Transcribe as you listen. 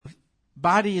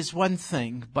body is one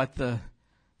thing, but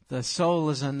the soul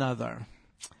is another.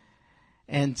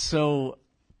 And so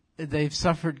they've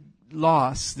suffered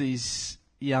loss, these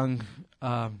young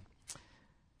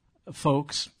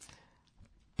folks.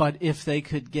 But if they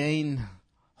could gain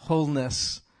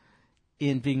wholeness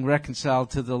in being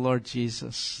reconciled to the Lord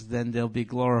Jesus, then there'll be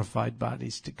glorified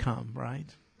bodies to come, right?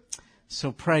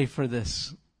 So pray for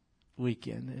this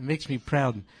weekend. It makes me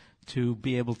proud to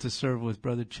be able to serve with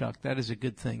Brother Chuck. That is a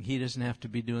good thing. He doesn't have to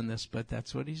be doing this, but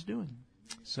that's what he's doing.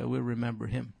 So we'll remember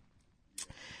him.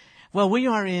 Well, we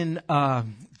are in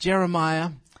Jeremiah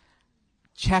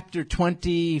chapter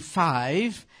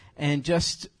 25, and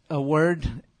just a word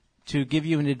to give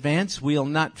you in advance, we'll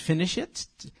not finish it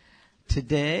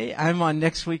today. I'm on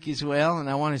next week as well, and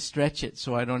I want to stretch it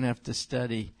so I don't have to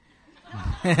study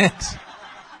next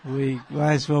week.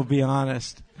 Might as well be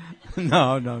honest.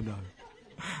 No.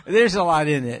 There's a lot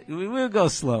in it. We'll go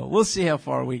slow. We'll see how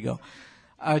far we go.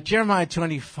 Jeremiah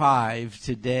 25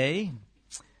 today.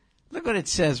 Look what it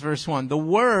says, verse 1. The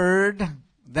word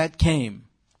that came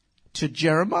to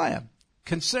Jeremiah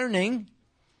concerning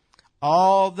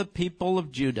all the people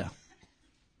of Judah.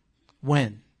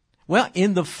 When? Well,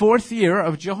 in the 4th year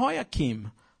of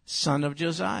Jehoiakim, son of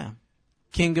Josiah,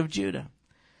 king of Judah.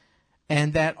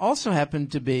 And that also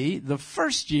happened to be the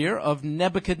 1st year of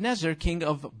Nebuchadnezzar, king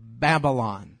of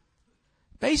Babylon.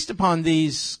 Based upon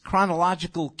these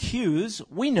chronological cues,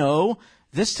 we know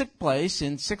this took place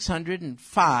in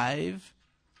 605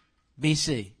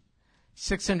 BC.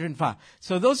 605.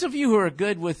 So those of you who are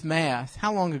good with math,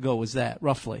 how long ago was that,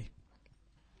 roughly?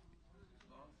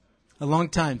 A long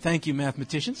time. Thank you,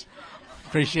 mathematicians.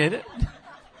 Appreciate it.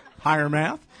 Higher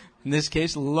math. In this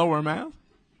case, lower math.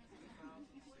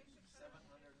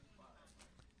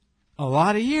 A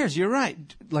lot of years. You're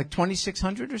right. Like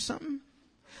 2,600 or something.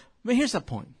 But here's the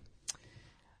point.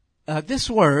 This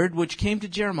word, which came to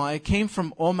Jeremiah, came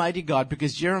from Almighty God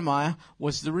because Jeremiah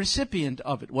was the recipient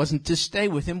of it. It wasn't to stay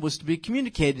with him, was to be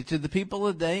communicated to the people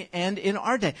of the day and in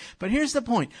our day. But here's the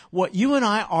point. What you and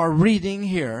I are reading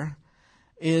here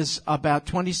is about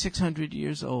 2,600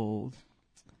 years old,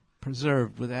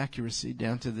 preserved with accuracy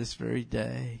down to this very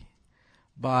day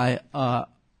by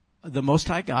the Most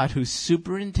High God who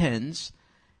superintends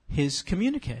his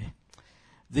communique.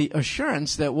 The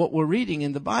assurance that what we're reading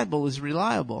in the Bible is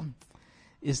reliable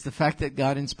is the fact that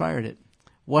God inspired it.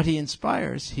 What he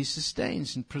inspires, he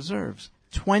sustains and preserves.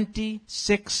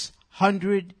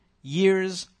 2,600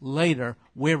 years later,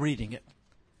 we're reading it.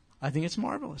 I think it's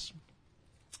marvelous.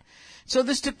 So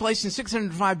this took place in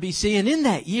 605 BC, and in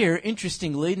that year,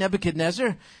 interestingly,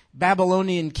 Nebuchadnezzar,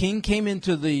 Babylonian king, came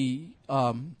into the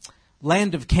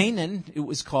land of Canaan, it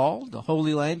was called, the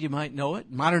Holy Land, you might know it,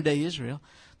 modern-day Israel,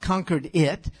 conquered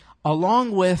it,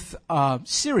 along with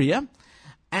Syria,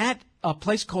 at a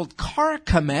place called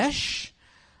Carchemish,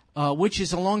 which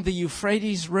is along the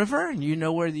Euphrates River. And you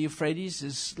know where the Euphrates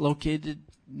is located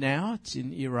now. It's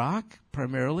in Iraq,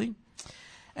 primarily.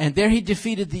 And there he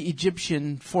defeated the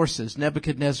Egyptian forces.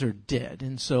 Nebuchadnezzar did.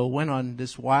 And so went on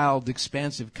this wild,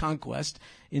 expansive conquest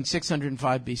in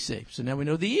 605 BC. So now we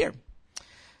know the year.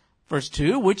 Verse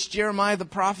 2, which Jeremiah the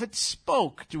prophet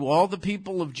spoke to all the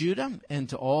people of Judah and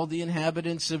to all the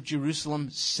inhabitants of Jerusalem,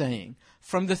 saying,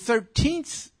 from the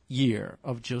 13th year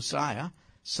of Josiah,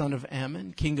 son of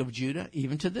Ammon, king of Judah,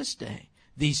 even to this day,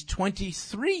 these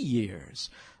 23 years,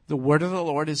 the word of the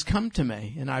Lord has come to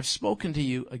me, and I've spoken to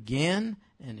you again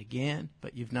and again,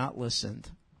 but you've not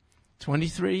listened.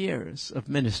 23 years of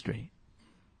ministry.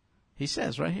 He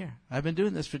says right here, I've been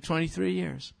doing this for 23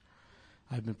 years.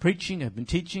 I've been preaching, I've been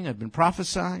teaching, I've been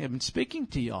prophesying, I've been speaking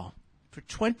to y'all for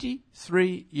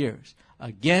 23 years,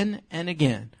 again and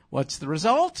again. What's the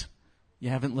result? You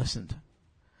haven't listened.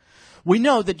 We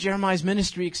know that Jeremiah's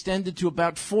ministry extended to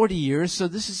about 40 years, so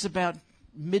this is about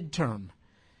midterm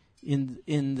in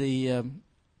the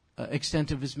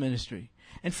extent of his ministry.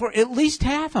 And for at least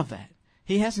half of that,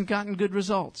 he hasn't gotten good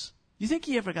results. You think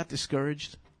he ever got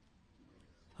discouraged?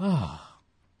 Oh.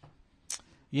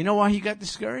 You know why he got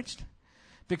discouraged?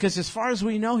 Because as far as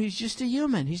we know, he's just a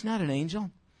human. He's not an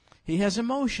angel. He has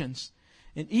emotions.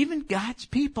 And even God's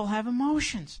people have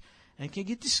emotions and can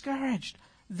get discouraged.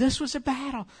 This was a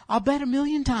battle. I'll bet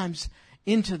 1,000,000 times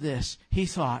into this. He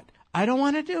thought, I don't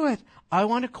want to do it. I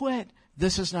want to quit.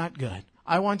 This is not good.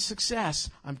 I want success.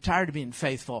 I'm tired of being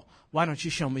faithful. Why don't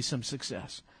you show me some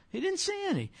success? He didn't say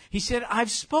any. He said,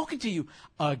 I've spoken to you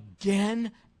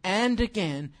again and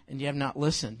again, and you have not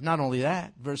listened. Not only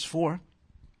that, verse 4.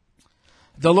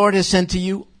 The Lord has sent to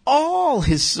you all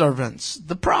his servants,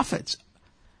 the prophets.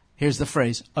 Here's the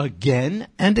phrase, again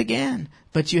and again,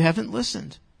 but you haven't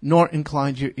listened, nor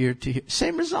inclined your ear to hear.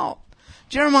 Same result.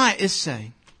 Jeremiah is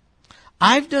saying,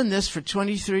 I've done this for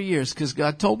 23 years because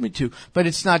God told me to, but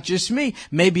it's not just me.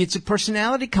 Maybe it's a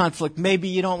personality conflict. Maybe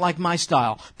you don't like my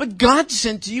style. But God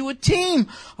sent to you a team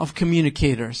of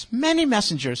communicators, many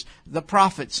messengers, the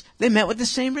prophets. They met with the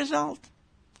same result.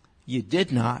 You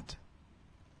did not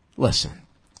listen.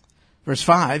 Verse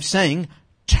 5 saying,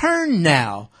 turn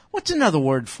now. What's another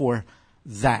word for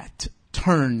that?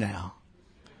 Turn now.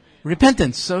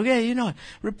 Repentance. So yeah, you know it.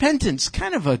 Repentance,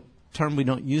 kind of a term we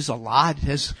don't use a lot. It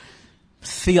has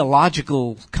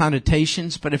theological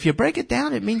connotations, but if you break it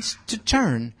down, it means to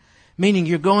turn, meaning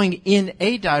you're going in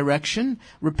a direction.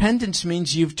 Repentance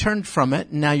means you've turned from it,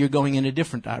 and now you're going in a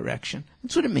different direction.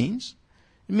 That's what it means.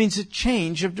 It means a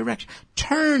change of direction.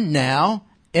 Turn now,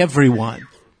 everyone,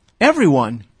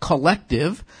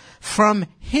 collective, from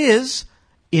his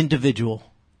individual.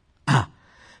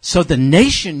 So the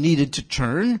nation needed to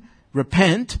turn,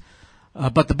 repent,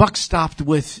 but the buck stopped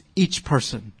with each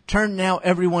person. Turn now,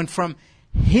 everyone, from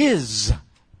his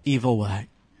evil way.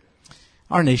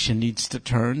 Our nation needs to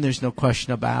turn. There's no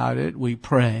question about it. We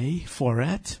pray for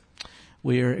it.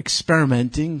 We are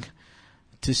experimenting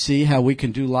to see how we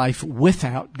can do life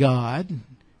without God.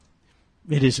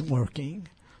 It isn't working.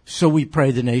 So we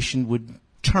pray the nation would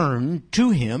turn to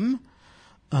him.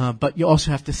 But you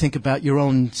also have to think about your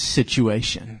own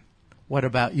situation. What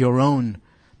about your own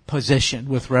position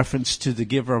with reference to the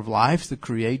giver of life, the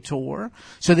creator?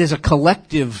 So there's a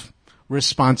collective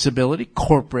responsibility,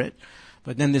 corporate,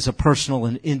 but then there's a personal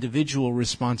and individual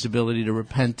responsibility to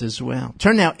repent as well.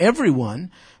 Turn now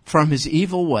everyone from his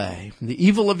evil way, from the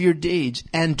evil of your deeds,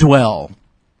 and dwell.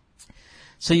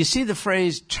 So you see the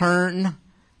phrase turn,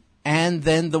 and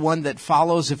then the one that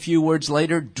follows a few words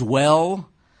later, dwell.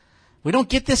 We don't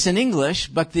get this in English,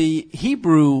 but the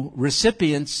Hebrew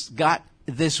recipients got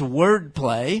this word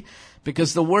play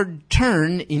because the word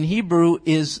turn in Hebrew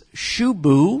is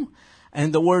shubu,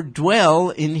 and the word dwell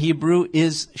in Hebrew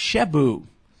is shebu.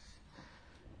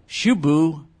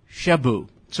 Shubu, shebu.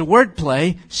 It's a word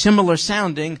play, similar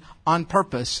sounding, on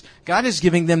purpose. God is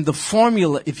giving them the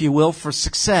formula, if you will, for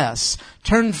success.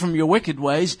 Turn from your wicked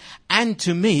ways and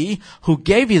to me, who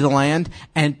gave you the land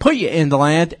and put you in the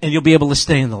land, and you'll be able to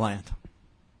stay in the land.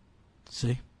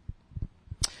 See?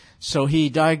 So he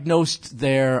diagnosed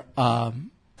their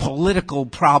political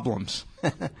problems.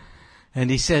 And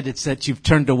he said, it's that you've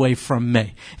turned away from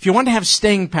me. If you want to have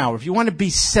staying power, if you want to be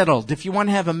settled, if you want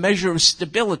to have a measure of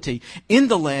stability in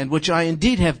the land, which I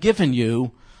indeed have given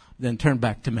you, then turn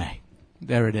back to me.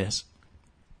 There it is.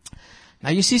 Now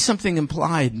you see something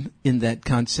implied in that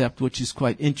concept, which is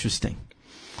quite interesting.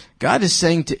 God is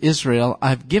saying to Israel,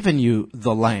 I've given you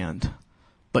the land,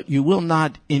 but you will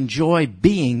not enjoy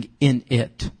being in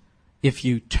it if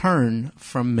you turn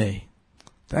from me.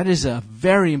 That is a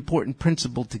very important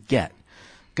principle to get.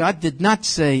 God did not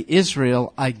say,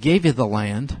 Israel, I gave you the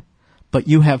land, but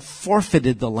you have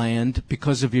forfeited the land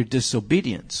because of your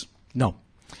disobedience. No.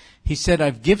 He said,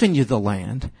 I've given you the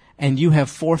land, and you have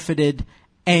forfeited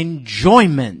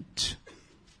enjoyment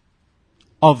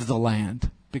of the land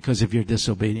because of your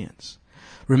disobedience.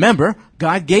 Remember,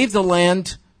 God gave the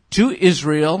land to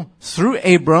Israel through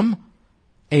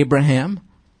Abraham,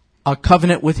 a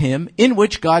covenant with him, in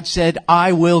which God said,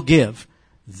 I will give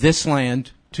this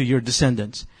land to your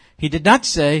descendants. He did not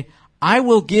say, I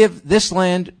will give this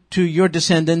land to your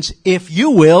descendants if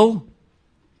you will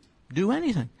do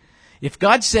anything. If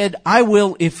God said, I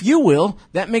will if you will,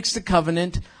 that makes the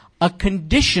covenant a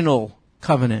conditional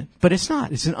covenant. But it's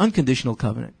not. It's an unconditional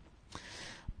covenant.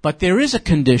 But there is a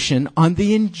condition on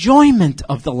the enjoyment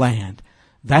of the land.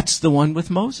 That's the one with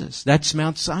Moses. That's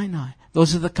Mount Sinai.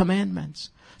 Those are the commandments.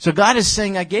 So God is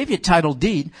saying, I gave you title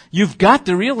deed. You've got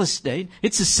the real estate.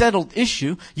 It's a settled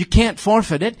issue. You can't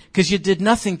forfeit it because you did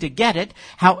nothing to get it.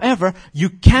 However,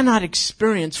 you cannot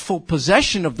experience full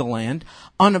possession of the land,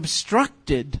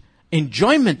 unobstructed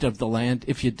enjoyment of the land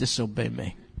if you disobey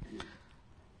me.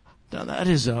 Now that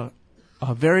is a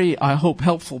very, I hope,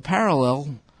 helpful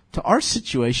parallel to our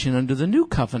situation under the new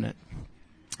covenant.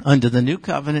 Under the new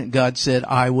covenant, God said,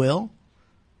 I will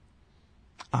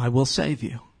save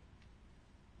you.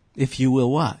 If you will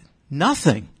what?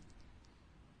 Nothing.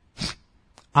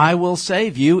 I will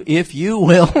save you if you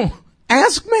will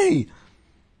ask me.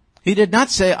 He did not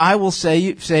say, I will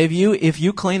save you if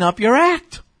you clean up your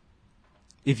act.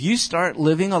 If you start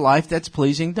living a life that's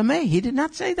pleasing to me. He did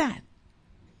not say that.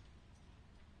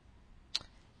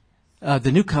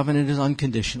 The new covenant is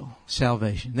unconditional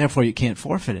salvation. Therefore, you can't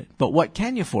forfeit it. But what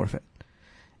can you forfeit?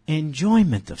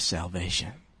 Enjoyment of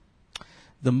salvation.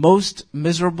 The most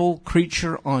miserable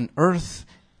creature on earth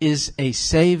is a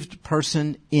saved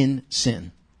person in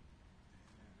sin.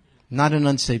 not an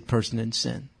unsaved person in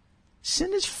sin.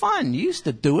 Sin is fun. You used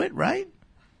to do it, right?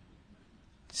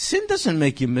 Sin doesn't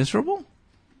make you miserable.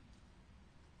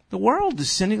 The world is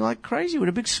sinning like crazy with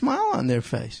a big smile on their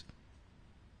face.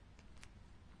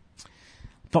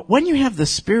 But when you have the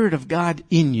Spirit of God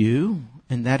in you,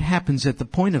 and that happens at the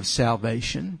point of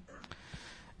salvation,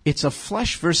 it's a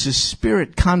flesh versus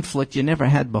spirit conflict you never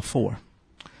had before.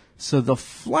 So the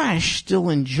flesh still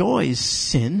enjoys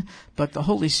sin, but the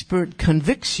Holy Spirit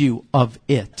convicts you of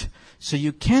it. So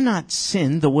you cannot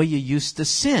sin the way you used to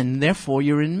sin, therefore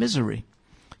you're in misery.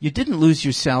 You didn't lose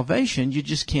your salvation, you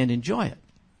just can't enjoy it.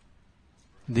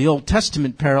 The Old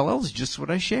Testament parallel is just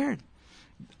what I shared.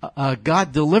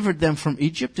 God delivered them from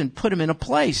Egypt and put them in a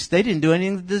place. They didn't do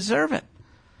anything to deserve it.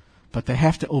 But they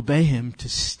have to obey Him to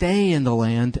stay in the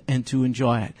land and to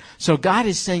enjoy it. So God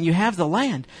is saying you have the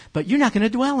land, but you're not going to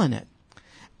dwell in it.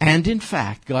 And in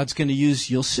fact, God's going to use,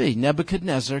 you'll see,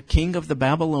 Nebuchadnezzar, king of the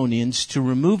Babylonians, to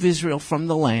remove Israel from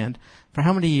the land for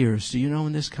how many years? Do you know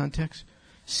in this context?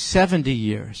 70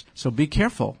 years. So be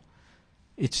careful.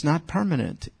 It's not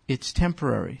permanent. It's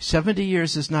temporary. 70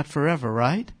 years is not forever,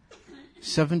 right?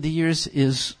 70 years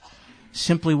is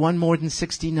simply one more than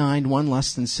 69, one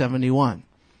less than 71.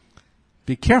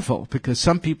 Be careful, because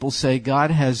some people say God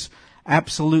has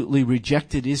absolutely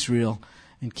rejected Israel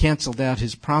and canceled out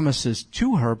His promises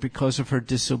to her because of her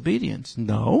disobedience.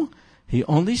 No, He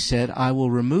only said, I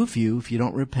will remove you if you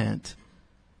don't repent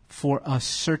for a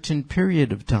certain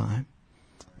period of time.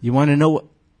 You want to know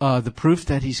the proof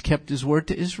that He's kept His word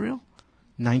to Israel?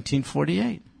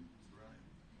 1948.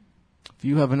 If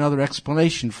you have another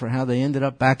explanation for how they ended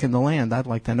up back in the land, I'd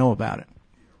like to know about it.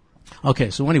 Okay,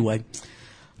 so anyway,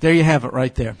 there you have it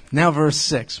right there. Now verse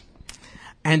 6.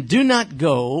 And do not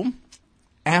go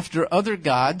after other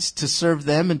gods to serve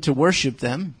them and to worship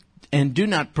them, and do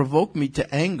not provoke me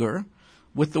to anger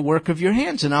with the work of your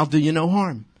hands, and I'll do you no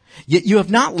harm. Yet you have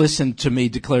not listened to me,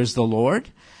 declares the Lord,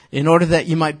 in order that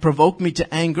you might provoke me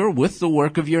to anger with the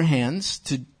work of your hands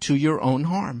to your own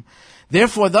harm.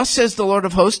 Therefore, thus says the Lord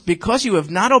of hosts, because you have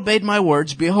not obeyed my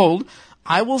words, behold,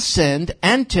 I will send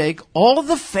and take all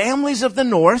the families of the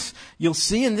north. You'll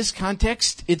see in this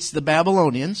context, it's the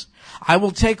Babylonians. I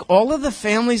will take all of the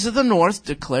families of the north,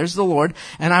 declares the Lord,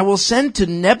 and I will send to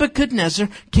Nebuchadnezzar,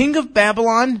 king of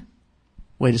Babylon.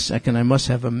 Wait a second, I must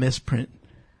have a misprint.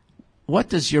 What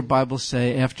does your Bible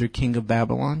say after king of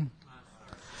Babylon?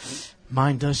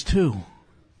 Mine does too.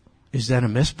 Is that a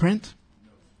misprint?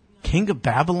 King of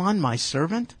Babylon, my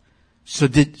servant? So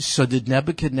did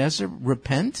Nebuchadnezzar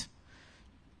repent?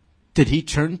 Did he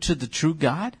turn to the true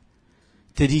God?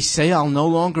 Did he say, I'll no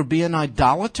longer be an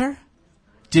idolater?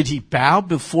 Did he bow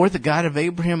before the God of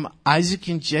Abraham, Isaac,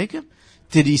 and Jacob?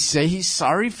 Did he say he's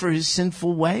sorry for his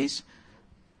sinful ways?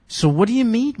 So what do you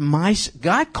mean?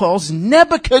 God calls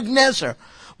Nebuchadnezzar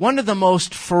one of the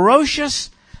most ferocious,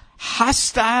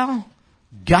 hostile,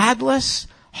 godless,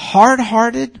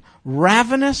 hard-hearted,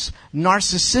 ravenous,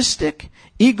 narcissistic,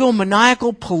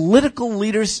 egomaniacal political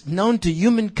leaders known to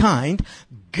humankind.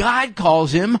 God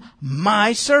calls him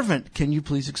my servant. Can you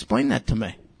please explain that to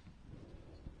me?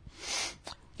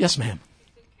 Yes, ma'am.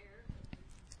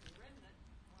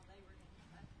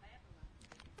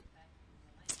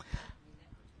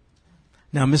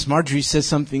 Now, Miss Marjorie says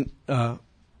something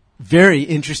very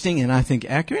interesting and I think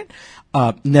accurate.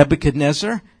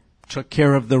 Nebuchadnezzar took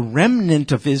care of the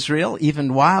remnant of Israel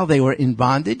even while they were in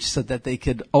bondage so that they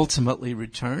could ultimately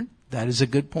return. That is a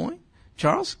good point.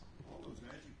 Charles?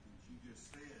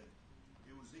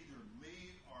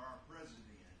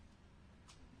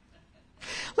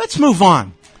 Let's move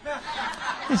on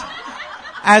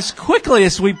as quickly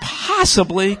as we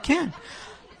possibly can.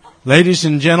 Ladies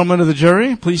and gentlemen of the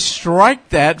jury, please strike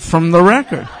that from the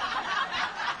record.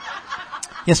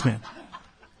 Yes, ma'am.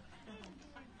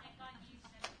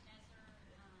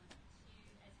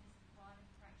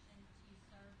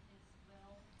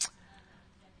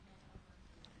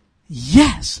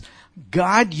 Yes,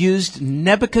 God used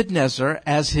Nebuchadnezzar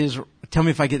as his, tell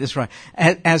me if I get this right,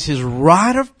 as his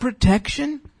rod of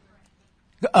protection,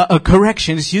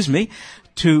 correction,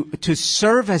 to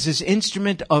serve as his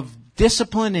instrument of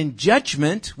discipline and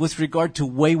judgment with regard to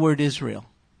wayward Israel.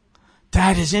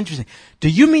 That is interesting. Do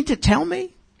you mean to tell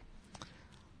me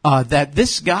that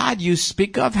this God you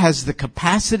speak of has the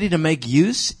capacity to make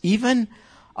use even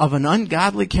of an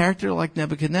ungodly character like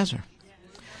Nebuchadnezzar?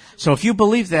 So if you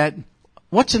believe that,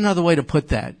 what's another way to put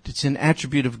that? It's an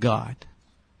attribute of God.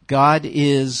 God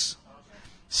is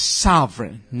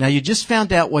sovereign. Now you just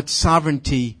found out what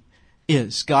sovereignty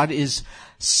is. God is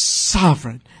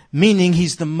sovereign. meaning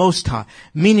he's the Most High,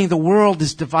 meaning the world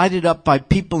is divided up by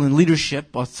people in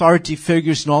leadership, authority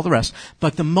figures, and all the rest.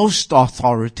 But the most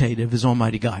authoritative is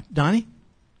Almighty God. Donnie?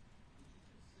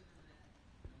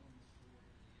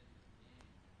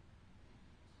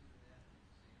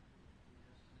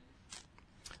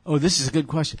 Oh, this is a good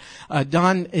question.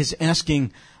 Don is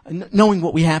asking, knowing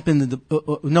what happened in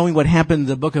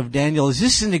the book of Daniel, is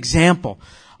this an example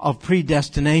of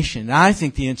predestination? I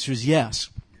think the answer is yes.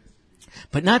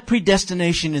 But not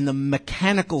predestination in the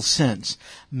mechanical sense,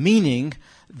 meaning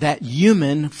that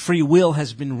human free will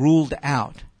has been ruled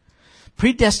out.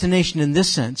 Predestination in this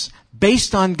sense,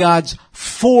 based on God's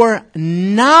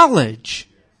foreknowledge,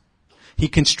 he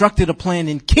constructed a plan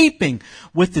in keeping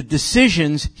with the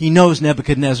decisions he knows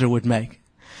Nebuchadnezzar would make.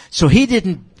 So he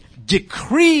didn't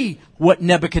decree what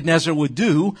Nebuchadnezzar would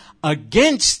do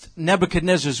against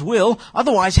Nebuchadnezzar's will.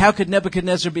 Otherwise, how could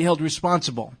Nebuchadnezzar be held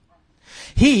responsible?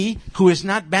 He, who is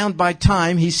not bound by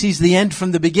time, he sees the end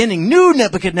from the beginning, knew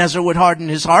Nebuchadnezzar would harden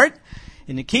his heart.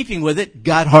 And in keeping with it,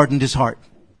 God hardened his heart.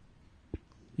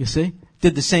 You see?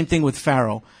 Did the same thing with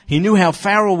Pharaoh. He knew how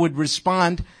Pharaoh would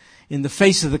respond in the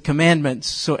face of the commandments.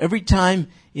 So every time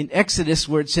in Exodus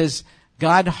where it says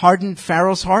God hardened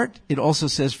Pharaoh's heart, it also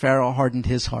says Pharaoh hardened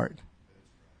his heart.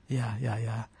 Yeah.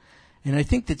 And I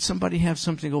think that somebody have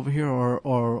something over here,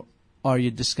 or are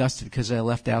you disgusted because I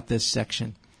left out this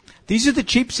section? These are the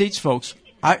cheap seats, folks.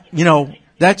 Look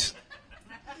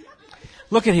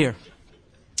at here.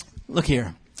 Look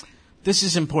here. This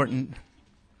is important.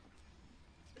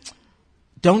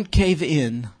 Don't cave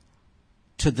in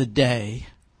to the day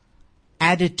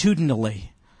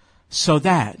attitudinally so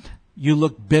that you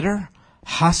look bitter,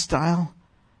 hostile,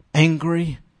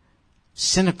 angry,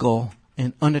 cynical,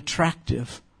 and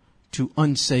unattractive to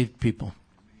unsaved people.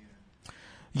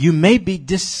 You may be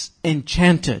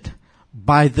disenchanted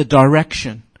by the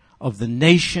direction of the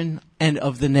nation and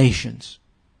of the nations.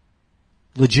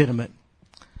 Legitimate.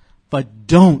 But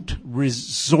don't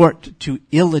resort to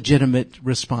illegitimate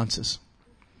responses.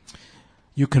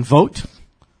 You can vote.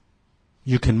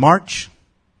 You can march.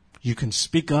 You can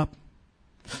speak up.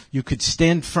 You could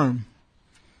stand firm.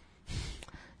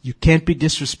 You can't be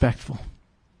disrespectful.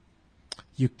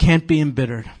 You can't be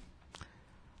embittered.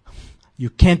 You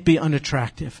can't be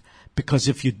unattractive. Because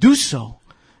if you do so,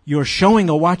 you're showing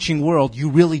a watching world you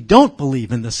really don't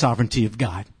believe in the sovereignty of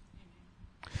God.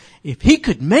 If he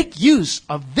could make use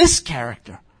of this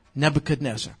character,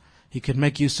 Nebuchadnezzar, he could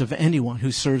make use of anyone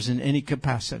who serves in any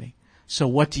capacity. So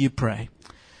what do you pray?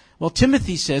 Well,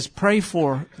 Timothy says, pray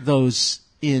for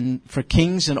for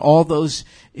kings and all those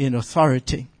in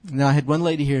authority. Now, I had one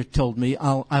lady here told me,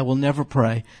 I will never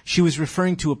pray. She was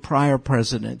referring to a prior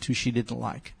president who she didn't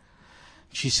like.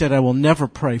 She said, I will never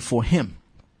pray for him.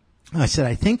 I said,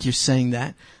 I think you're saying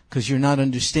that because you're not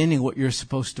understanding what you're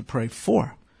supposed to pray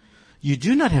for. You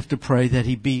do not have to pray that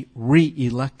he be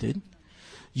re-elected.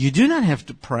 You do not have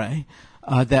to pray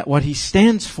that what he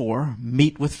stands for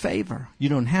meet with favor. You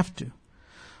don't have to.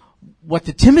 What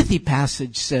the Timothy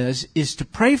passage says is to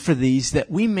pray for these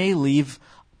that we may live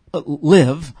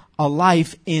a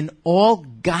life in all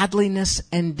godliness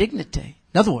and dignity.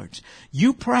 In other words,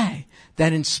 you pray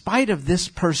that in spite of this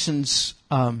person's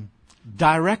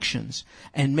directions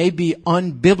and maybe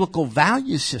unbiblical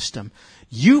value system,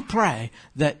 you pray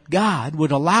that God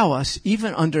would allow us,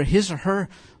 even under his or her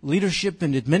leadership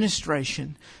and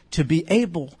administration, to be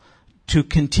able to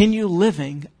continue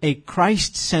living a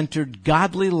Christ-centered,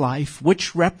 godly life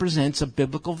which represents a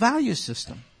biblical value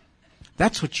system.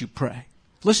 That's what you pray.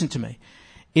 Listen to me.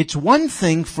 It's one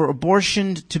thing for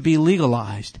abortion to be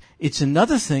legalized. It's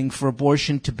another thing for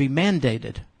abortion to be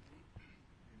mandated.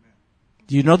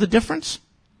 Do you know the difference?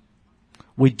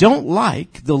 We don't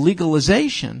like the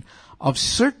legalization of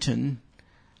certain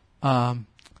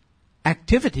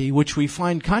activity which we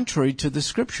find contrary to the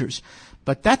Scriptures.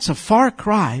 But that's a far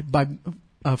cry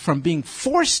from being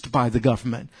forced by the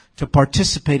government to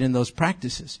participate in those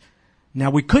practices.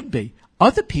 Now, we could be.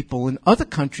 Other people in other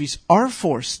countries are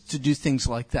forced to do things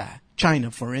like that. China,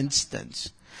 for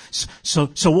instance.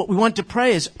 So what we want to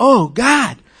pray is, oh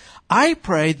God, I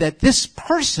pray that this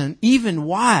person, even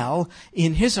while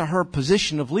in his or her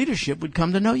position of leadership, would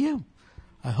come to know you.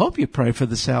 I hope you pray for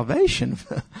the salvation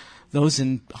of those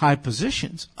in high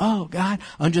positions. Oh God,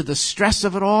 under the stress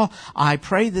of it all, I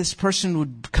pray this person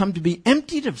would come to be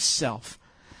emptied of self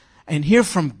and hear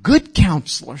from good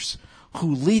counselors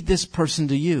who lead this person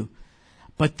to you.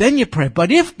 But then you pray,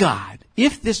 but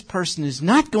if this person is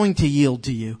not going to yield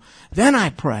to you, then I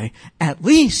pray at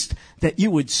least that you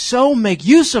would so make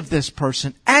use of this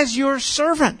person as your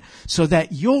servant so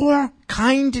that your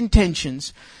kind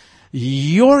intentions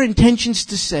your intentions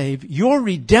to save, your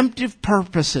redemptive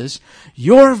purposes,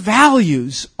 your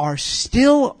values are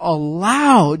still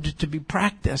allowed to be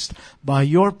practiced by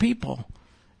your people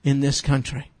in this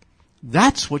country.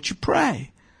 That's what you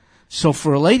pray. So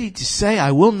for a lady to say,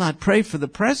 I will not pray for the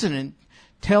president,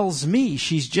 tells me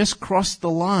she's just crossed the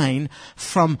line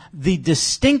from the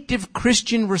distinctive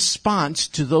Christian response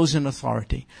to those in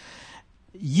authority.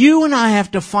 You and I have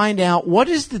to find out what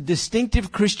is the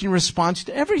distinctive Christian response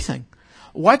to everything.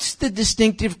 What's the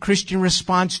distinctive Christian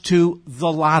response to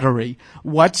the lottery?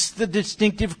 What's the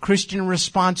distinctive Christian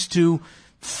response to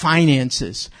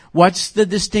finances? What's the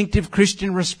distinctive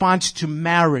Christian response to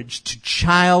marriage, to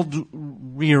child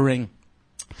rearing,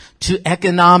 to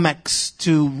economics,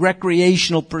 to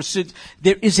recreational pursuits?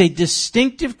 There is a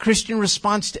distinctive Christian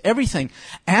response to everything.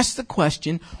 Ask the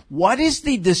question, what is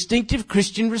the distinctive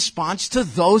Christian response to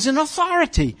those in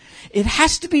authority? It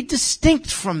has to be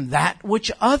distinct from that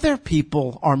which other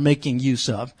people are making use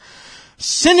of.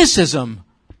 Cynicism,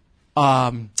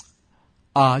 demeaning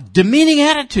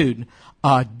attitude,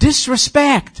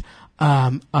 disrespect,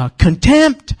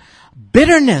 contempt,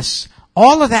 bitterness,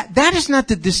 all of that, that is not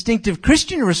the distinctive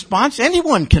Christian response.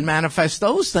 Anyone can manifest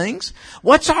those things.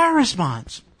 What's our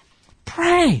response?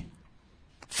 Pray,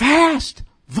 fast,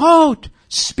 vote,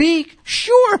 speak,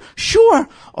 sure,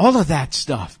 all of that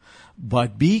stuff.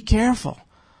 But be careful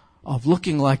of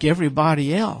looking like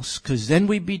everybody else, because then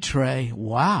we betray,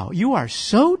 wow, you are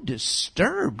so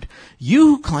disturbed.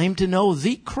 You who claim to know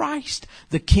the Christ,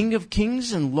 the King of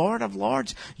Kings and Lord of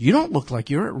Lords, you don't look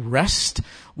like you're at rest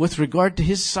with regard to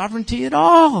His sovereignty at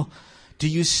all. Do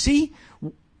you see?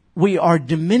 We are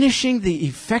diminishing the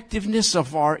effectiveness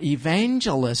of our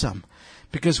evangelism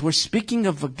because we're speaking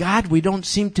of a God we don't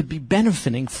seem to be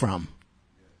benefiting from.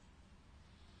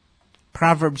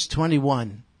 Proverbs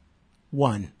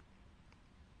 21:1.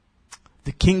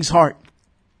 The king's heart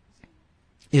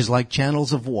is like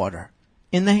channels of water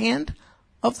in the hand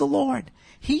of the Lord.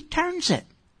 He turns it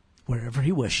wherever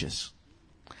He wishes.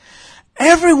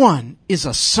 Everyone is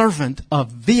a servant, a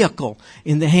vehicle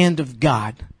in the hand of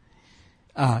God.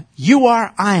 You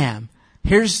are, I am.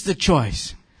 Here's the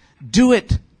choice. Do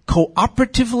it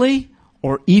cooperatively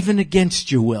or even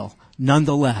against your will.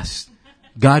 Nonetheless,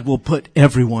 God will put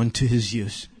everyone to His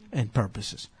use and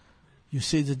purposes. You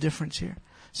see the difference here?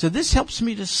 So this helps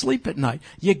me to sleep at night.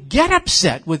 You get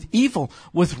upset with evil,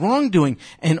 with wrongdoing,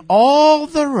 and all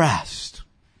the rest.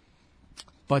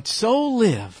 But so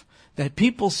live that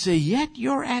people say, yet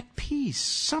you're at peace.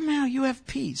 Somehow you have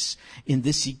peace in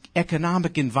this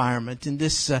economic environment, in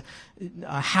this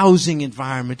housing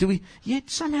environment. Yet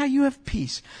somehow you have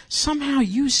peace. Somehow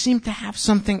you seem to have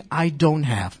something I don't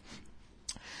have.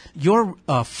 Your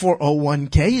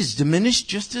 401k is diminished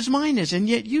just as mine is, and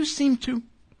yet you seem to.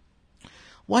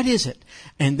 What is it?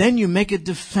 And then you make a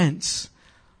defense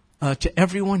to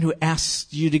everyone who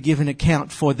asks you to give an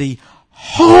account for the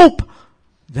hope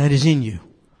that is in you.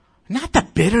 Not the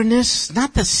bitterness,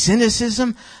 not the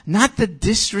cynicism, not the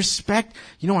disrespect.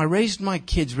 You know, I raised my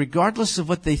kids, regardless of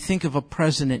what they think of a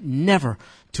president, never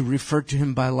to refer to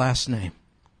him by last name.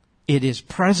 It is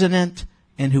president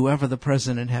and whoever the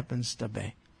president happens to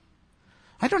be.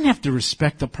 I don't have to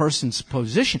respect a person's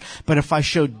position, but if I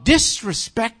show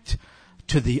disrespect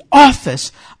to the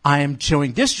office, I am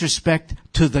showing disrespect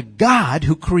to the God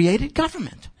who created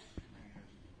government.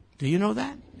 Do you know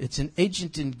that? It's an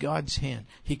agent in God's hand.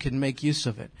 He can make use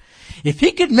of it. If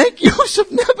He could make use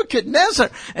of Nebuchadnezzar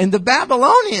and the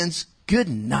Babylonians, good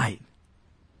night.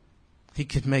 He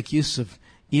could make use of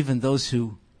even those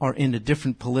who are in a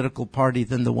different political party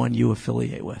than the one you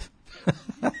affiliate with.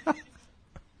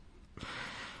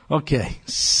 Okay,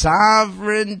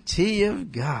 sovereignty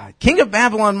of God. King of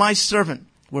Babylon, my servant.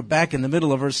 We're back in the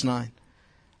middle of verse 9.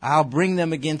 I'll bring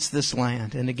them against this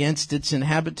land and against its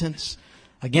inhabitants,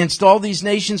 against all these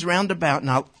nations round about, and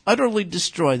I'll utterly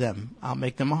destroy them. I'll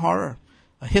make them a horror,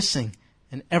 a hissing,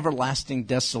 an everlasting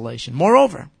desolation.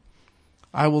 Moreover,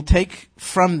 I will take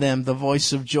from them the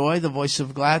voice of joy, the voice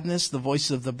of gladness, the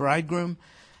voice of the bridegroom,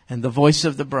 and the voice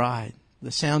of the bride, the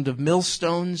sound of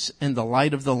millstones and the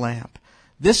light of the lamp.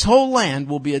 This whole land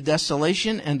will be a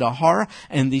desolation and a horror,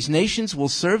 and these nations will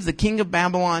serve the king of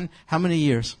Babylon how many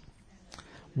years?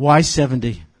 Why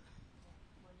 70?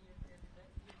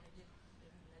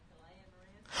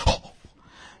 Oh,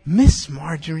 Miss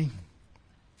Marjorie,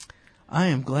 I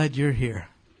am glad you're here.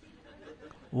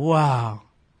 Wow.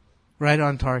 Right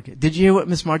on target. Did you hear what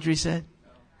Miss Marjorie said?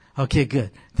 Okay, good.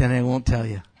 Then I won't tell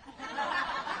you.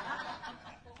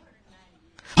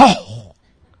 Oh!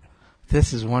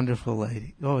 This is wonderful,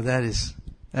 lady. Oh, that is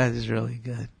really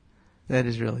good. That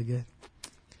is really good.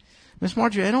 Miss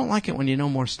Marjorie, I don't like it when you know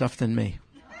more stuff than me.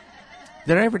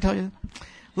 Did I ever tell you that?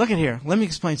 Look at here. Let me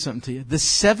explain something to you. The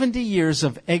 70 years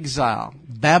of exile,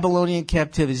 Babylonian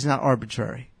captivity, is not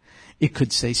arbitrary. It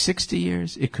could say 60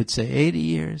 years. It could say 80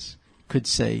 years. It could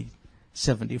say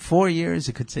 74 years.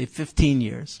 It could say 15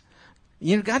 years.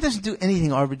 You know, God doesn't do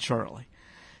anything arbitrarily.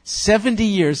 70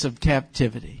 years of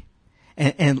captivity.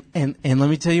 And let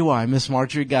me tell you why. Miss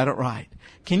Marjorie got it right.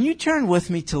 Can you turn with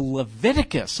me to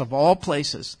Leviticus, of all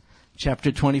places,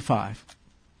 chapter 25?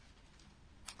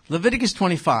 Leviticus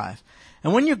 25.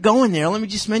 And when you're going there, let me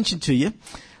just mention to you,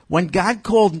 when God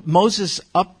called Moses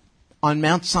up on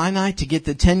Mount Sinai to get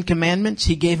the 10 Commandments,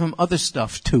 he gave him other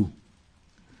stuff too.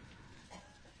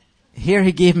 Here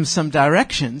he gave him some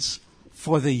directions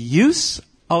for the use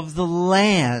of the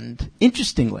land.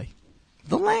 Interestingly,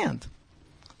 the land.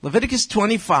 Leviticus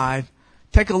 25,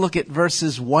 take a look at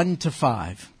verses 1 to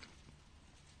 5.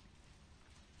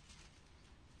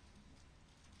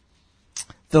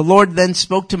 The Lord then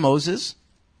spoke to Moses,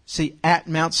 at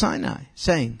Mount Sinai,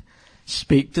 saying,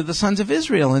 "Speak to the sons of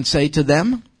Israel and say to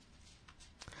them,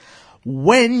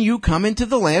 when you come into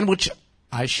the land which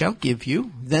I shall give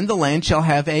you, then the land shall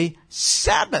have a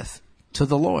Sabbath to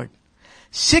the Lord.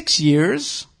 6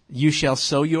 years you shall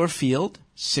sow your field,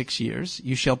 6 years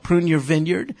you shall prune your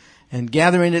vineyard and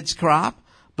gather in its crop,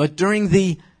 but during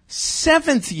the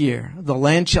 7th year the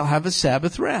land shall have a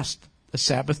Sabbath rest, a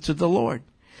Sabbath to the Lord.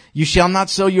 You shall not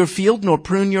sow your field nor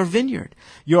prune your vineyard.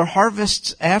 Your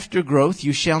harvests after growth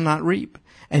you shall not reap,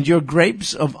 and your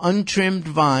grapes of untrimmed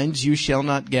vines you shall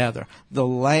not gather. The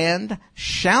land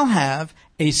shall have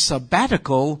a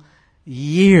sabbatical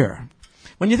year."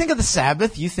 When you think of the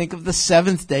Sabbath, you think of the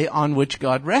 7th day on which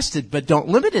God rested, but don't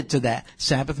limit it to that.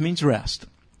 Sabbath means rest.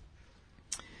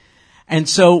 And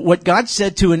so what God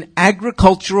said to an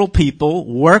agricultural people,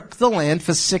 work the land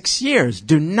for 6 years.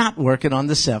 Do not work it on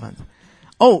the 7th.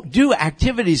 Oh, do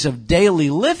activities of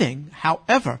daily living.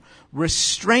 However,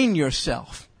 restrain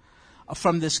yourself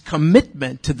from this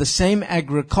commitment to the same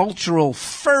agricultural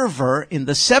fervor in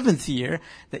the 7th year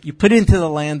that you put into the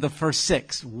land the first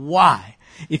 6. Why?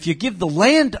 If you give the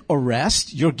land a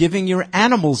rest, you're giving your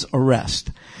animals a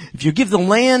rest. If you give the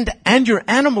land and your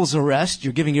animals a rest,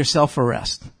 you're giving yourself a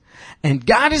rest. And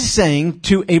God is saying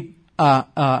to a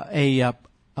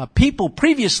people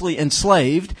previously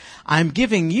enslaved, I'm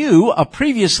giving you, a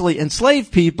previously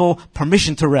enslaved people,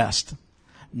 permission to rest.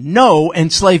 No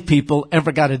enslaved people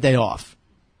ever got a day off.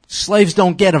 Slaves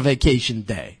don't get a vacation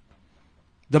day.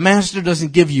 The master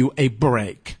doesn't give you a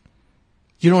break.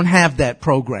 You don't have that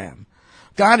program.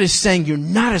 God is saying you're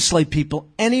not a slave people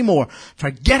anymore.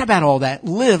 Forget about all that.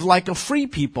 Live like a free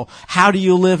people. How do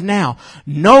you live now?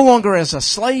 No longer as a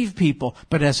slave people,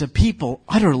 but as a people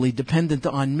utterly dependent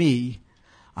on me.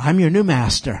 I'm your new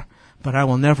master, but I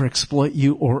will never exploit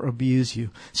you or abuse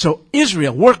you. So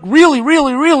Israel worked really,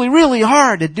 really, really, really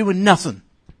hard at doing nothing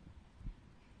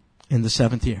in the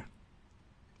 7th year.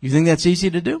 You think that's easy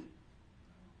to do?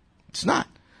 It's not.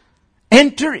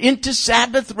 Enter into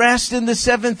Sabbath rest in the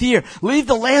 7th year. Leave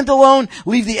the land alone.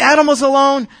 Leave the animals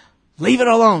alone. Leave it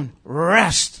alone.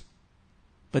 Rest.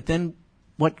 But then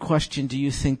what question do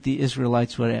you think the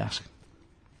Israelites would ask?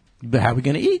 But how are we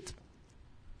going to eat?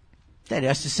 They'd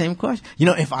ask the same question. You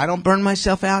know, if I don't burn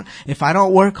myself out, if I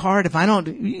don't work hard,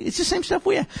 it's the same stuff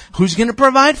we have. Who's going to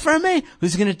provide for me?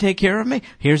 Who's going to take care of me?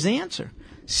 Here's the answer.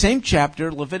 Same chapter,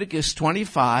 Leviticus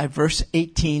 25, verse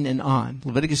 18 and on.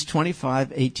 Leviticus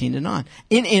 25, 18 and on.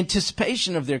 In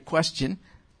anticipation of their question,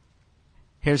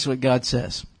 here's what God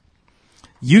says.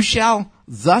 You shall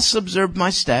thus observe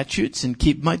my statutes and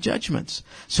keep my judgments,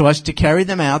 so as to carry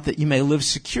them out that you may live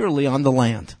securely on the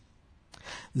land.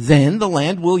 Then the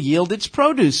land will yield its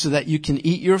produce so that you can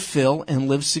eat your fill and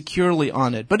live securely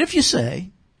on it. But if you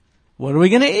say, what are we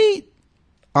going to eat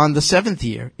on the 7th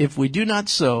year if we do not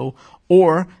sow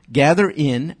or gather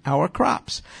in our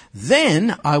crops?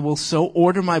 Then I will so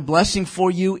order my blessing for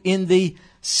you in the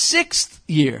 6th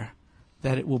year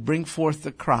that it will bring forth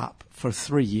the crop for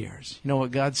 3 years. You know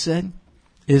what God said?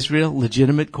 Israel,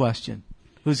 legitimate question.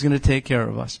 Who's going to take care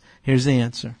of us? Here's the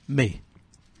answer. Me.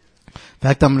 In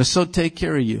fact, I'm going to so take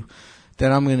care of you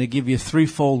that I'm going to give you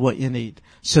threefold what you need.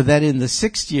 So that in the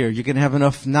 6th year, you're going to have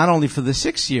enough not only for the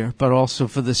 6th year, but also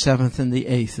for the 7th and the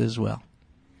 8th as well.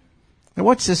 Now,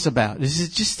 what's this about? Is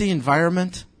it just the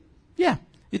environment? Yeah,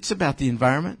 it's about the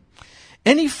environment.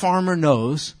 Any farmer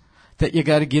knows that you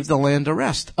got to give the land a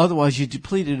rest. Otherwise, you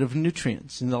deplete it of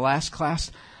nutrients. In the last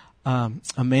class,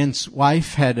 a man's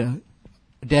wife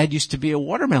dad used to be a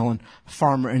watermelon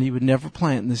farmer, and he would never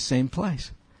plant in the same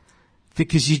place,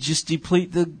 because you just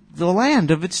deplete the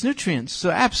land of its nutrients. So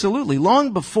absolutely,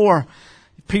 long before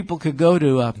people could go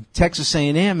to Texas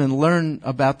A&M and learn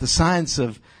about the science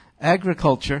of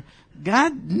agriculture.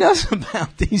 God knows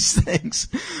about these things.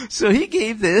 So he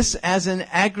gave this as an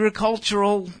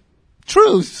agricultural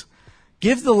truth.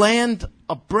 Give the land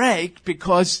a break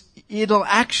because it'll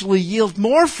actually yield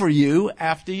more for you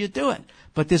after you do it.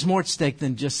 But there's more at stake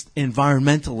than just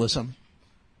environmentalism.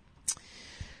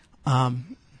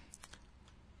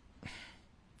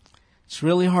 It's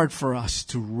really hard for us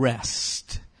to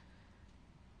rest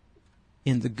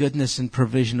in the goodness and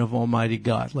provision of Almighty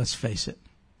God. Let's face it.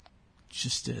 It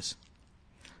just is.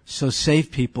 So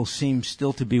saved people seem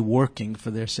still to be working for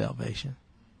their salvation.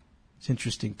 It's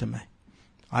interesting to me.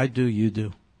 I do, you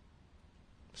do.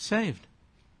 Saved.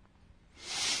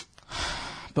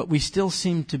 But we still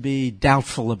seem to be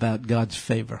doubtful about God's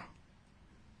favor.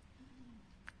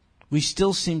 We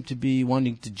still seem to be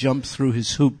wanting to jump through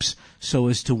his hoops so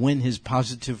as to win his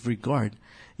positive regard,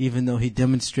 even though he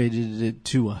demonstrated it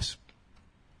to us.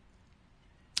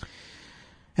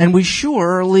 And we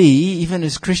surely, even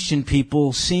as Christian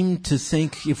people, seem to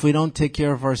think if we don't take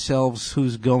care of ourselves,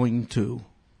 who's going to?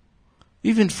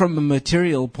 Even from a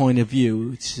material point of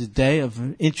view, it's a day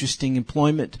of interesting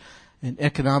employment and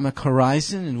economic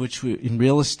horizon in which we, in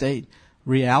real estate,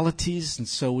 realities, and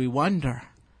so we wonder,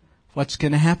 what's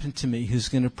going to happen to me? Who's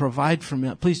going to provide for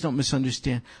me? Please don't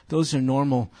misunderstand. Those are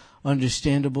normal,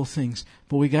 understandable things.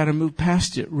 But we got to move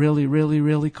past it really, really,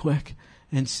 really quick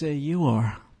and say, you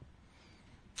are.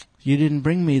 You didn't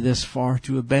bring me this far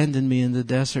to abandon me in the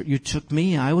desert. You took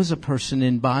me. I was a person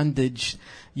in bondage.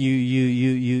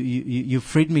 You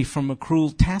freed me from a cruel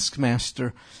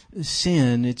taskmaster.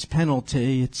 Sin, its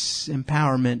penalty, its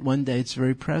empowerment. One day, its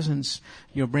very presence.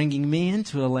 You're bringing me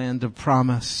into a land of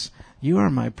promise. You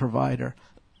are my provider.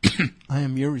 I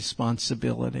am your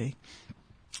responsibility.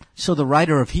 So the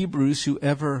writer of Hebrews,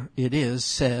 whoever it is,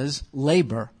 says,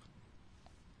 labor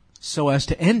so as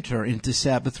to enter into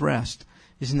Sabbath rest.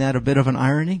 Isn't that a bit of an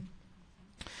irony?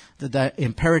 The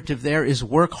imperative there is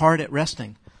work hard at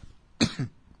resting.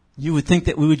 You would think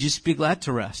that we would just be glad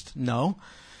to rest. No.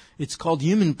 It's called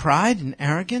human pride and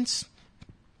arrogance,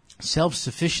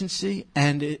 self-sufficiency,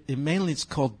 and mainly it's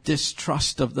called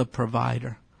distrust of the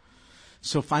provider.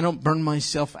 So if I don't burn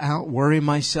myself out, worry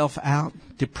myself out,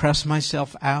 depress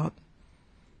myself out,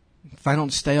 if I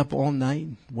don't stay up all night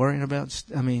worrying about,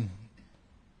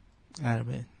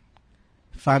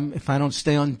 if I don't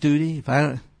stay on duty, if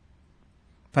I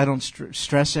don't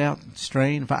stress out,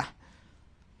 strain, if I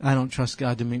don't trust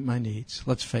God to meet my needs.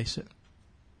 Let's face it.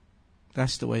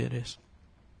 That's the way it is.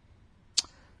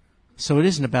 So it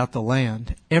isn't about the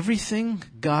land. Everything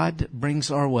God brings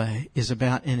our way is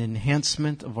about an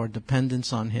enhancement of our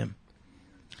dependence on him.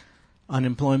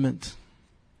 Unemployment,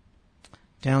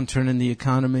 downturn in the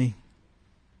economy,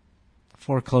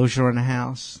 foreclosure on a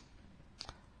house,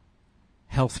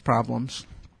 health problems,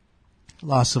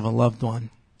 loss of a loved one.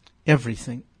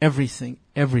 Everything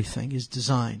is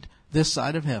designed this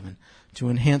side of heaven to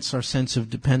enhance our sense of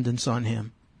dependence on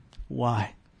him.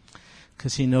 Why?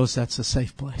 Because he knows that's a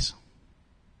safe place.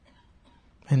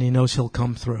 And he knows he'll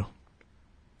come through.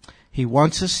 He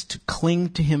wants us to cling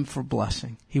to him for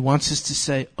blessing. He wants us to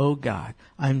say, oh God,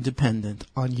 I'm dependent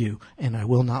on you and I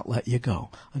will not let you go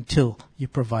until you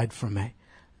provide for me.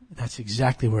 That's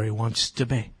exactly where he wants to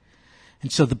be.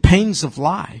 And so the pains of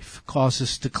life cause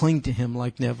us to cling to him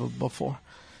like never before.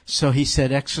 So he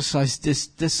said, exercise this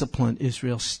discipline,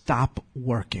 Israel. Stop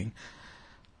working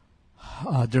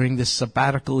during this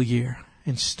sabbatical year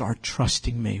and start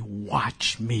trusting me.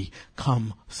 Watch me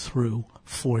come through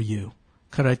for you.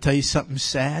 Could I tell you something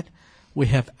sad? We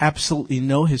have absolutely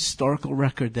no historical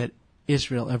record that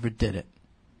Israel ever did it.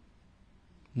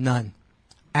 None.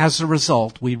 As a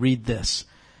result, we read this,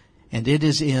 and it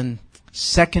is in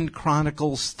 2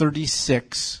 Chronicles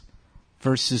 36,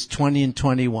 verses 20 and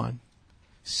 21.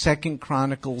 2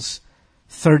 Chronicles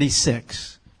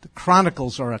 36. The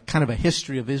Chronicles are a kind of a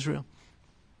history of Israel.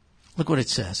 Look what it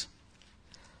says.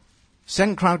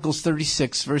 2 Chronicles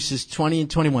 36, verses 20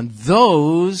 and 21.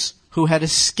 Those who had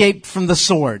escaped from the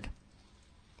sword.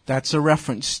 That's a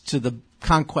reference to the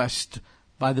conquest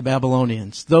by the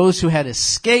Babylonians. Those who had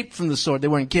escaped from the sword, they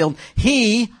weren't killed.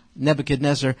 He,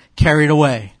 Nebuchadnezzar, carried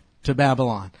away to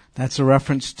Babylon. That's a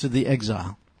reference to the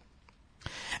exile.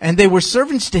 And they were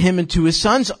servants to him and to his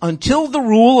sons until the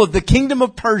rule of the kingdom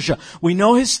of Persia. We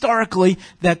know historically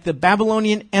that the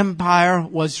Babylonian Empire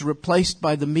was replaced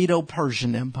by the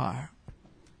Medo-Persian Empire.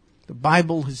 The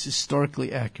Bible is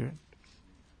historically accurate.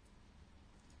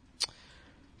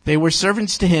 They were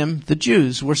servants to him, the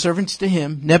Jews were servants to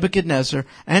him, Nebuchadnezzar,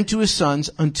 and to his sons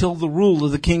until the rule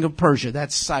of the king of Persia.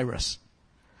 That's Cyrus.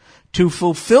 to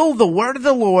fulfill the word of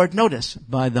the Lord, notice,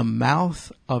 by the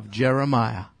mouth of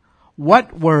Jeremiah.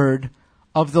 What word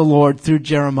of the Lord through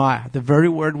Jeremiah? The very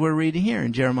word we're reading here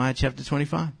in Jeremiah chapter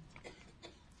 25.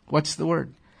 What's the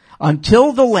word?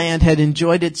 Until the land had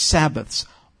enjoyed its Sabbaths,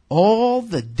 all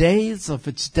the days of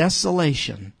its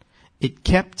desolation, it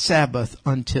kept Sabbath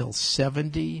until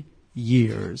 70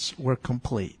 years were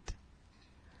complete.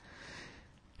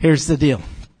 Here's the deal.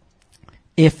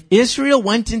 If Israel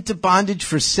went into bondage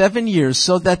for 7 years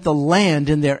so that the land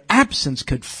in their absence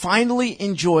could finally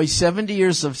enjoy 70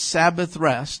 years of Sabbath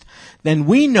rest, then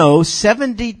we know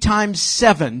 70 times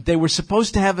 7, they were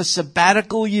supposed to have a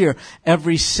sabbatical year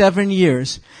every 7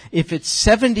 years. If it's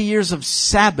 70 years of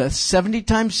Sabbath, 70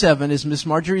 times 7, as Miss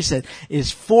Marjorie said,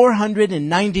 is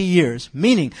 490 years.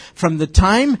 Meaning, from the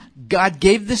time God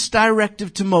gave this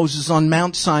directive to Moses on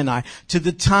Mount Sinai to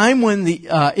the time when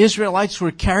the Israelites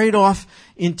were carried off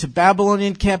into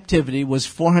Babylonian captivity was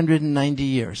 490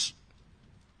 years.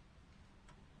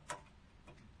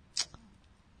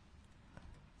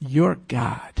 Your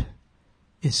God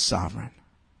is sovereign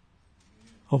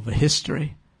over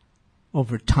history,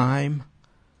 over time.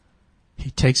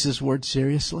 He takes His word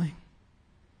seriously.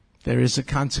 There is a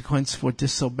consequence for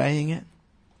disobeying it.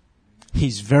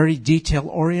 He's very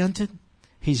detail-oriented.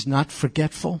 He's not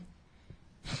forgetful.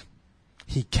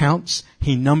 He counts,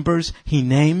 He numbers, He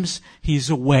names, He's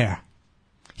aware.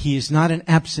 He is not an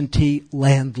absentee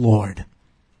landlord.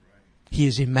 He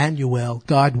is Emmanuel,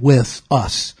 God with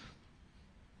us.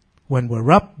 When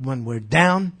we're up, when we're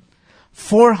down.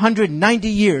 490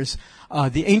 years,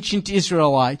 the ancient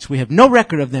Israelites, we have no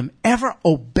record of them ever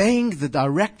obeying the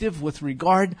directive with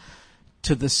regard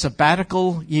to the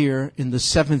sabbatical year in the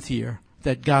 7th year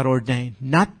that God ordained.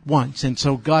 Not once. And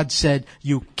so God said,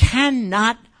 you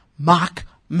cannot mock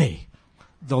me.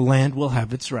 The land will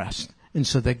have its rest. And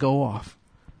so they go off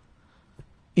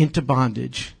into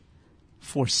bondage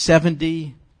for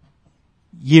 70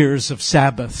 years of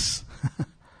Sabbaths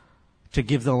to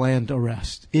give the land a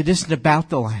rest. It isn't about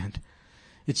the land.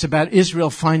 It's about Israel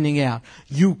finding out,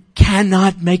 you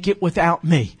cannot make it without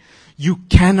me. You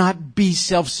cannot be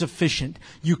self-sufficient.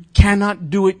 You cannot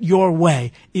do it your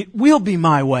way. It will be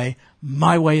my way.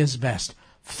 My way is best.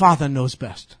 Father knows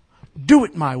best. Do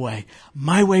it my way.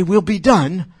 My way will be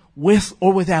done with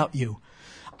or without you.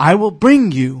 I will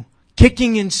bring you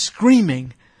kicking and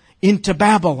screaming into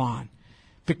Babylon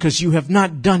because you have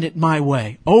not done it my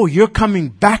way. Oh, you're coming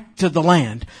back to the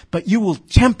land, but you will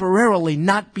temporarily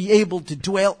not be able to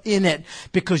dwell in it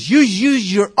because you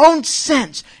use your own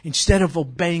sense instead of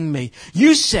obeying me.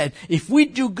 You said, if we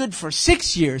do good for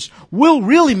 6 years, we'll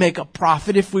really make a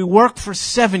profit if we work for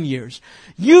 7 years.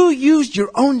 You used your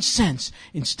own sense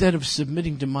instead of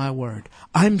submitting to my word.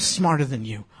 I'm smarter than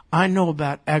you. I know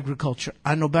about agriculture.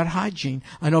 I know about hygiene.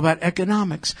 I know about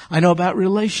economics. I know about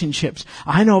relationships.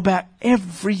 I know about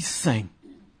everything.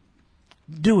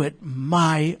 Do it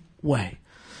my way.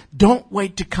 Don't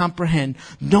wait to comprehend.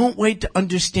 Don't wait to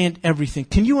understand everything.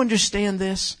 Can you understand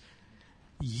this?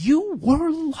 You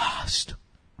were lost,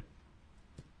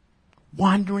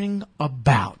 wandering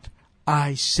about.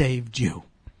 I saved you.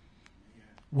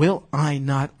 Will I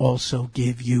not also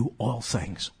give you all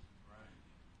things?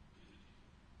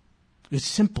 It's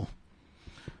simple.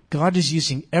 God is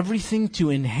using everything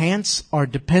to enhance our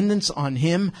dependence on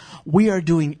Him. We are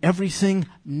doing everything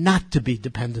not to be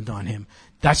dependent on Him.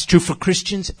 That's true for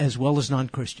Christians as well as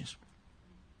non-Christians.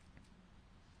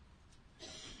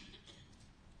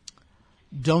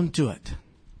 Don't do it.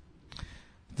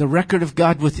 The record of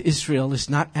God with Israel is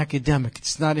not academic.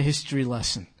 It's not a history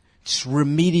lesson. It's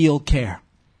remedial care.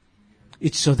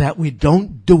 It's so that we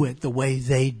don't do it the way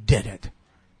they did it.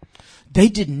 They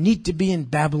didn't need to be in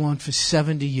Babylon for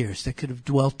 70 years. They could have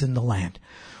dwelt in the land.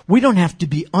 We don't have to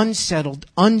be unsettled,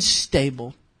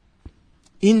 unstable,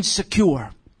 insecure,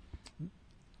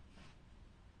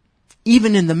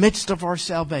 even in the midst of our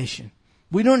salvation.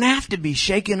 We don't have to be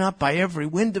shaken up by every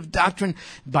wind of doctrine,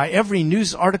 by every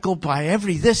news article, by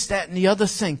every this, that, and the other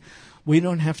thing. We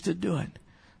don't have to do it.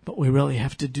 But we really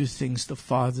have to do things the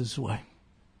Father's way.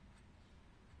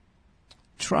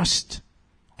 Trust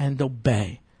and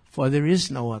obey. For there is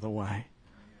no other way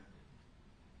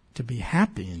to be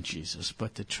happy in Jesus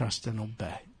but to trust and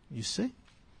obey. You see?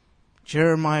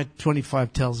 Jeremiah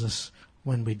 25 tells us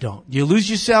when we don't. You lose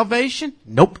your salvation?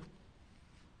 Nope.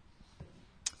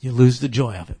 You lose the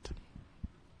joy of it.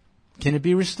 Can it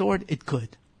be restored? It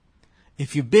could.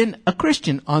 If you've been a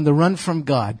Christian on the run from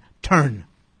God, turn.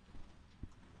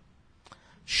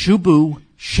 Shubu,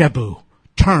 shebu.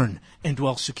 Turn and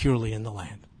dwell securely in the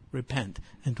land. Repent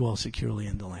and dwell securely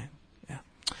in the land. Yeah.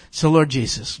 So, Lord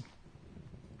Jesus,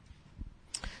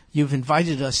 You've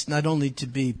invited us not only to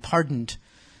be pardoned,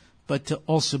 but to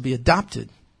also be adopted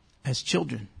as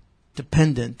children,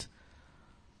 dependent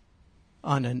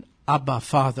on an Abba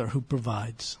Father who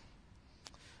provides.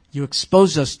 You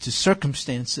expose us to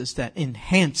circumstances that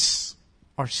enhance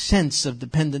our sense of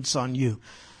dependence on you.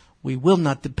 We will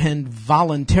not depend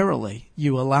voluntarily.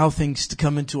 You allow things to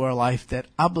come into our life that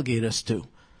obligate us to,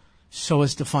 so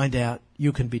as to find out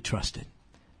you can be trusted.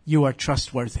 You are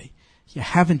trustworthy. You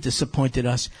haven't disappointed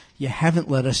us. You haven't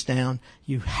let us down.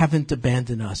 You haven't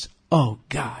abandoned us. Oh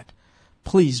God,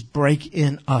 please break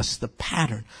in us the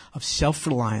pattern of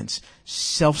self-reliance,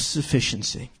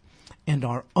 self-sufficiency, and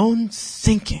our own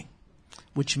thinking,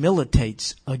 which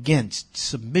militates against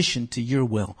submission to your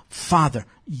will. Father,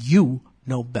 you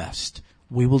know best.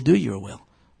 We will do your will.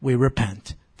 We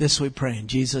repent. This we pray in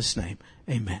Jesus' name.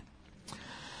 Amen.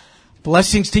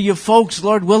 Blessings to you folks.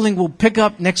 Lord willing, we'll pick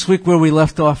up next week where we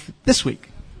left off this week.